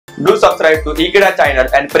Do subscribe to Ekeeda channel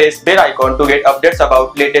and press bell icon to get updates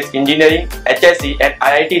about latest engineering, HSC and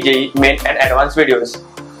IIT JEE main and advanced videos.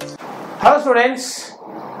 Hello students,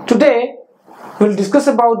 today we will discuss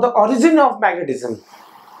about the origin of magnetism,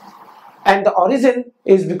 and the origin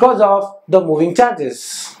is because of the moving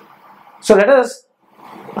charges. So let us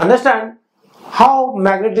understand how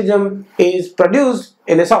magnetism is produced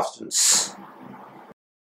in a substance.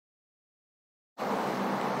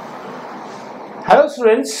 Hello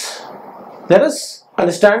students, let us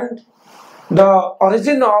understand the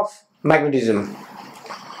origin of magnetism.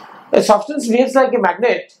 A substance behaves like a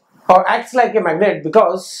magnet or acts like a magnet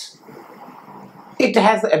because it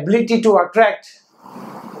has the ability to attract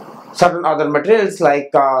certain other materials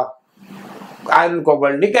like iron,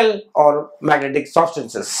 cobalt, nickel or magnetic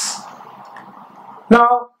substances.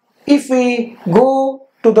 Now, if we go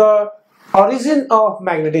to the origin of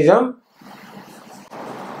magnetism,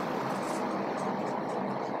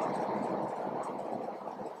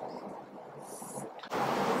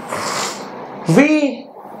 we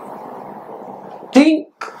think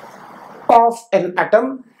of an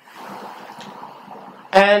atom,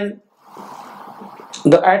 and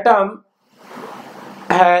the atom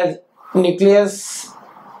has nucleus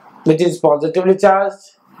which is positively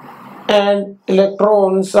charged and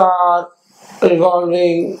electrons are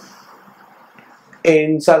revolving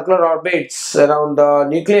in circular orbits around the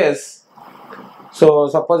nucleus. So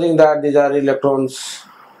supposing that these are electrons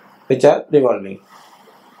which are revolving.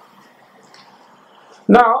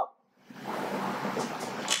 Now,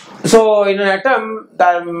 so in an atom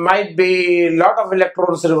there might be a lot of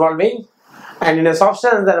electrons revolving, and in a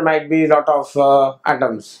substance there might be a lot of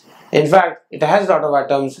atoms. In fact, it has a lot of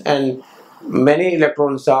atoms and many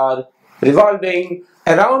electrons are revolving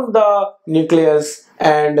around the nucleus,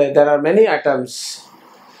 and there are many atoms.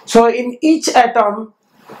 So in each atom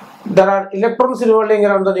there are electrons revolving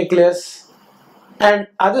around the nucleus, and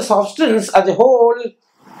as a substance as a whole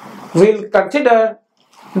we'll consider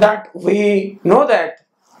that we know that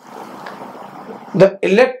the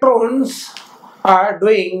electrons are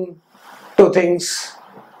doing two things.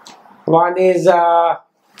 One is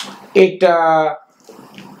it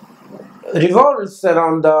revolves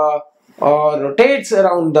around the or rotates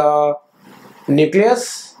around the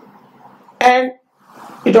nucleus, and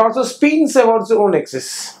it also spins about its own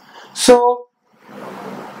axis. So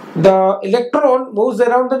the electron moves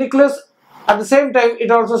around the nucleus, at the same time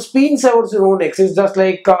it also spins about its own axis, just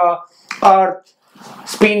like Earth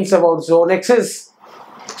spins about its own axis.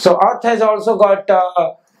 So Earth has also got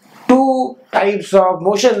two types of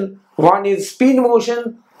motion. One is spin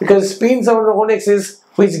motion, because it spins on its own axis,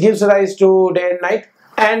 which gives rise to day and night,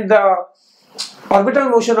 and the orbital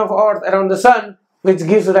motion of Earth around the Sun, which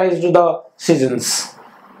gives rise to the seasons.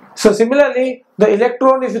 So similarly, the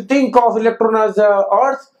electron, if you think of electron as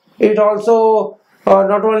Earth, it also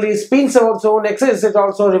not only spins about its own axis, it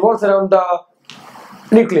also revolves around the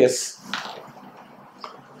nucleus.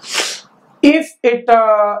 If it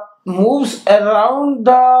moves around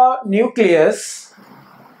the nucleus,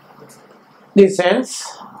 this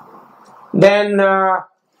sense, then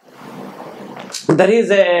there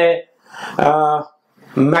is a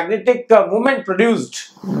magnetic moment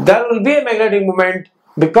produced. There will be a magnetic moment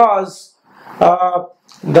because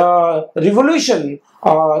the revolution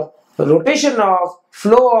or rotation of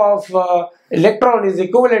flow of electron is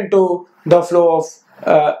equivalent to the flow of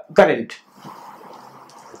current.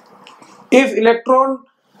 If electron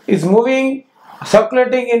is moving,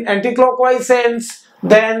 circulating in anti-clockwise sense,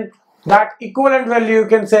 then that equivalent value you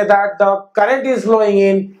can say that the current is flowing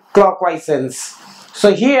in clockwise sense.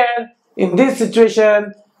 So here in this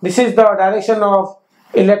situation, this is the direction of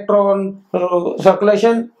electron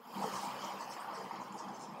circulation.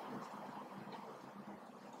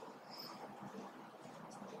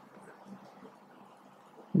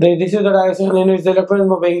 This is the direction in which the electron is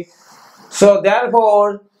moving. So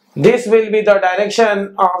therefore, this will be the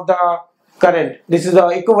direction of the current. This is the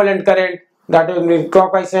equivalent current that will be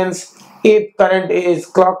clockwise sense. If current is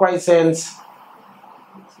clockwise sense,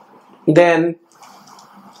 then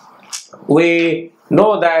we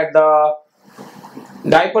know that the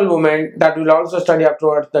dipole moment, that we will also study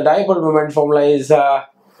afterwards, the dipole moment formula is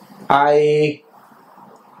I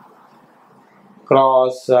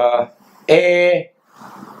cross A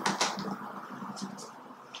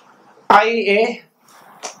IA,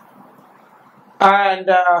 and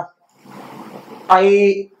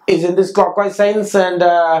I is in this clockwise sense, and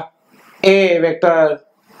A vector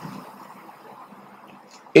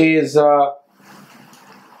is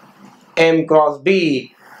M cross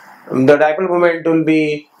B. The dipole moment will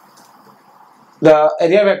be, the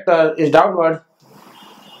area vector is downward,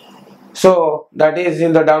 so that is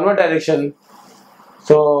in the downward direction.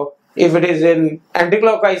 So if it is in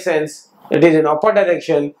anti-clockwise sense, it is in upward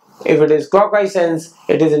direction. If it is clockwise sense,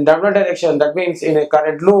 it is in downward direction. That means in a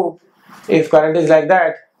current loop, if current is like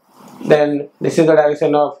that, then this is the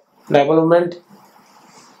direction of dipole moment.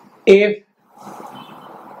 If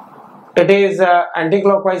it is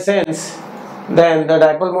anti-clockwise sense, then the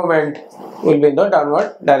dipole moment will be in the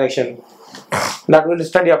downward direction. That we will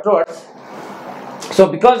study afterwards. So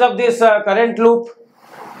because of this current loop,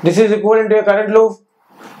 this is equivalent to a current loop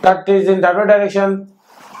that is in downward direction,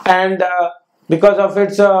 and because of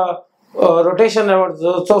its rotation,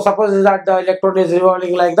 so suppose that the electron is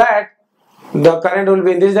revolving like that, the current will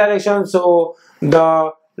be in this direction, so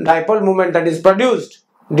the dipole moment that is produced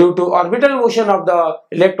due to orbital motion of the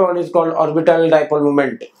electron is called orbital dipole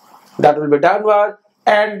moment. That will be downward,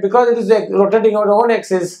 and because it is rotating on its own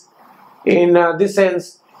axis, in this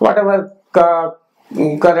sense, whatever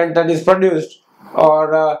current that is produced,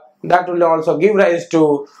 or that will also give rise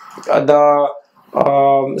to the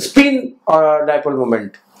spin or dipole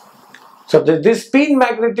moment. So this spin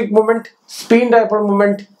magnetic moment, spin dipole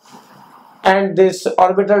moment, and this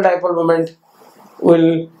orbital dipole moment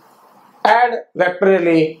will add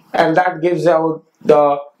vectorially, and that gives out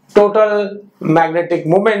the total magnetic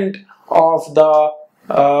moment of the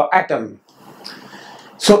atom.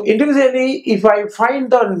 So individually, if I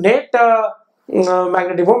find the net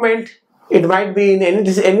magnetic moment, it might be in any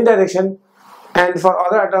direction, and for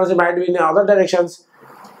other atoms it might be in other directions,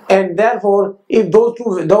 and therefore if those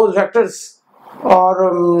vectors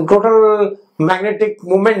or total magnetic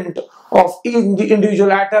moment of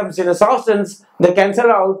individual atoms in a substance, they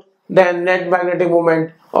cancel out, then net magnetic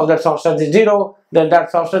moment of that substance is zero, then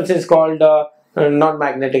that substance is called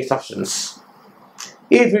non-magnetic substance.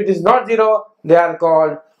 If it is not zero, they are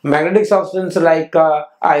called magnetic substance like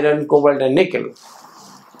iron, cobalt and nickel.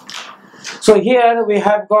 So here we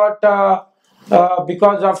have got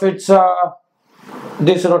because of its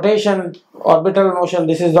this rotation, orbital motion,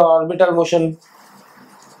 this is the orbital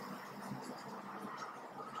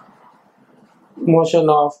motion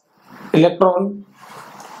of electron,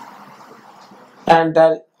 and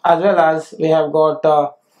as well as we have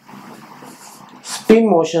got spin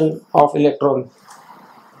motion of electron.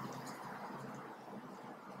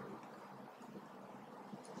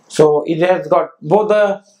 So it has got both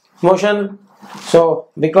the motion. So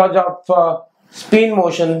because of spin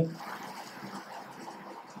motion,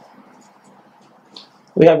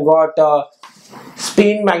 we have got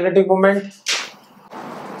spin magnetic moment,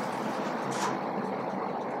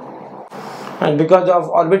 and because of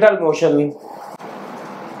orbital motion,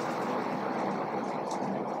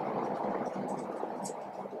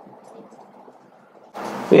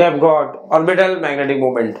 we have got orbital magnetic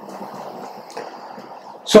moment.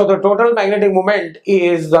 So the total magnetic moment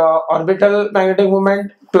is the orbital magnetic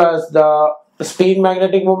moment plus the spin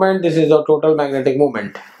magnetic moment. This is the total magnetic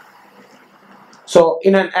moment. So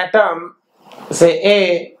in an atom, say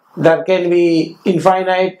A, there can be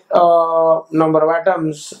infinite number of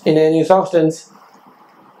atoms in any substance.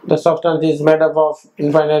 The substance is made up of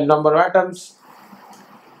infinite number of atoms,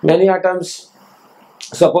 many atoms.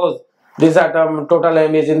 Suppose this atom total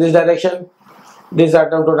M is in this direction, this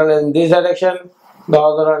atom total M in this direction, the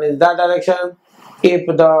other one in that direction. If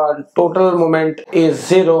the total moment is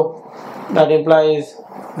zero, that implies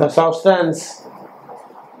the substance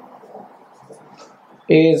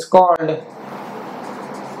is called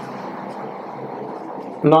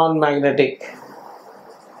non-magnetic.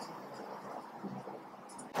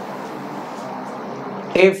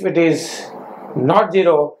 If it is not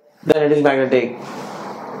zero, then it is magnetic.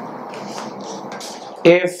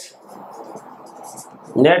 If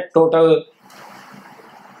net total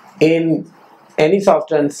in any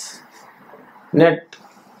substance, net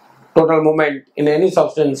total moment in any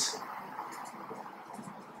substance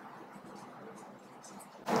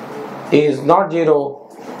is not zero,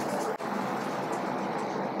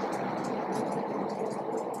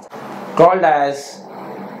 called as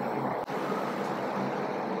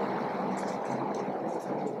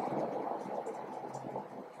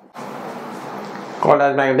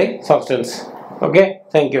magnetic substance. Okay,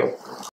 thank you.